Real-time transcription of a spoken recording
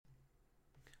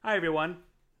Hi, everyone,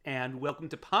 and welcome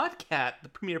to Podcat, the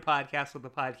premier podcast of the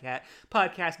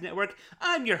Podcast Network.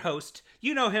 I'm your host.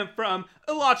 You know him from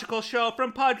Illogical Show,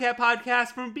 from Podcat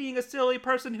Podcast, from being a silly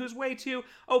person who's way too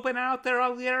open out there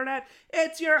on the internet.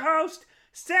 It's your host,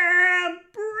 Sam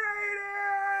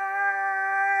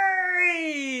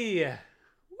Brady!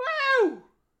 Woo!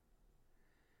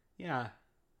 Yeah.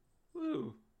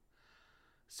 Woo.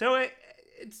 So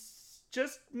it's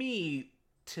just me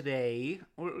today.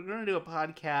 We're gonna do a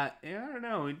podcast. I don't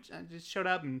know. I just showed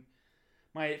up and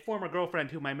my former girlfriend,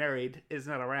 whom I married, is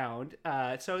not around.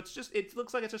 So it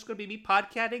looks like it's just gonna be me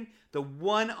podcatting, the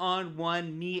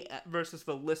one-on-one me versus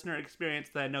the listener experience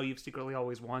that I know you've secretly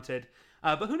always wanted.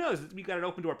 But who knows? We've got an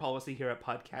open door policy here at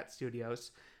Podcat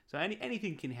Studios. So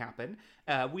anything can happen.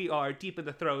 We are deep in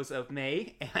the throes of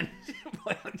May, and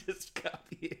boy, I'm just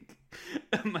copying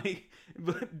my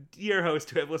dear host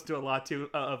who I've listened to a lot to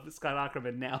of Scott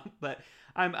Ackerman now. But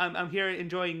I'm here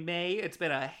enjoying May. It's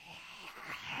been a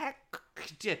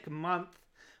hectic month,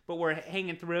 but we're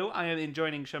hanging through. I am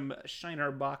enjoying some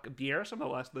Shiner Bock beer, some of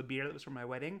the last of the beer that was from my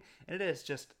wedding, and it is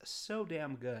just so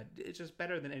damn good. It's just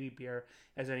better than any beer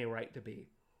has any right to be.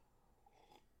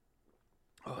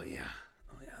 Oh yeah,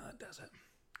 that does it.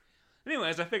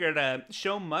 Anyways, I figured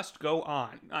show must go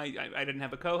on. I didn't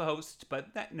have a co-host,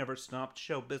 but that never stopped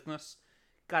show business.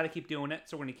 Got to keep doing it,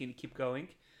 so we're going to keep going.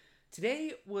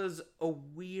 Today was a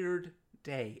weird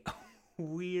day. A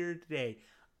weird day.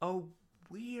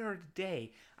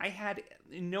 I had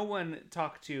no one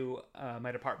talk to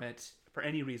my department for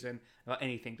any reason about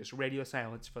anything. Just radio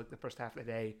silence for like the first half of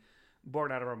the day.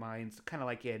 Bored out of our minds. Kind of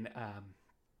like in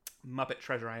Muppet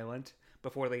Treasure Island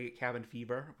before they get cabin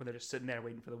fever, where they're just sitting there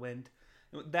waiting for the wind.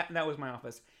 That was my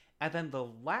office. And then the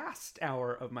last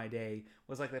hour of my day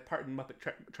was like the part in Muppet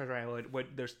Treasure Island where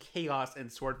there's chaos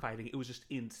and sword fighting. It was just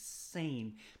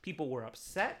insane. People were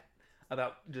upset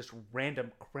about just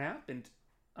random crap, and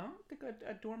I don't think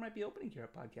a door might be opening here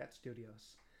at Podcast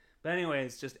Studios. But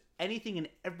anyways, just anything and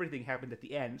everything happened at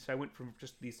the end, so I went from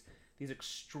just these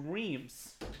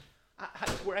extremes.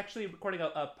 We're actually recording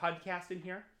a podcast in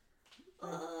here.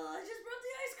 I just brought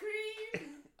the ice cream.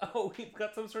 Oh, we've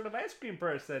got some sort of ice cream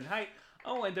person. Hi.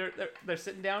 Oh, and they're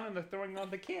sitting down and they're throwing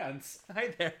on the cans. Hi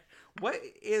there. What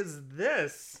is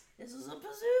this? This is a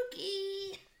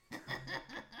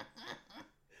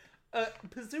Pizookie.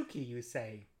 Pizookie, you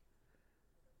say?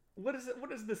 What is it?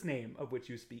 What is this name of which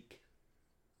you speak?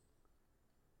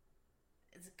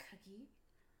 It's a cookie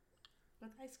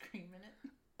with ice cream in it.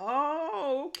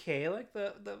 Oh, okay, like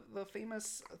the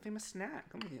famous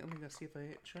snack. Let me go see if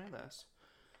I try this.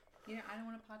 You know, I don't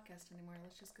want to podcast anymore.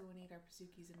 Let's just go and eat our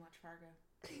Pizookies and watch Fargo.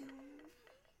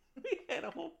 We had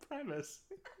a whole premise.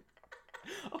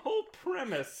 A whole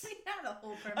premise. We had a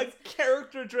whole premise. A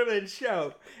character-driven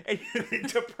show. And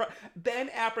Ben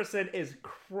Apperson is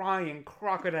crying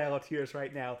crocodile tears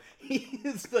right now.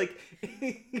 He's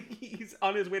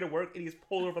on his way to work and he's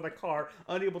pulled over the car,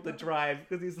 unable to drive,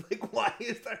 because he's like, why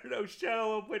is there no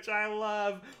show of which I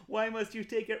love? Why must you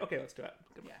take it? Okay, let's do it.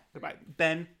 Yeah. Goodbye.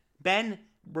 Ben,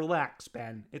 relax,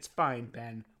 Ben. It's fine,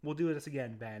 Ben. We'll do this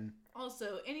again, Ben.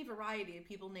 Also, any variety of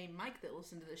people named Mike that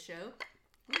listen to the show,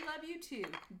 we love you too.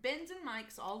 Ben's and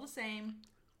Mike's all the same.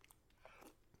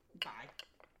 Bye.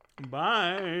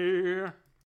 Bye.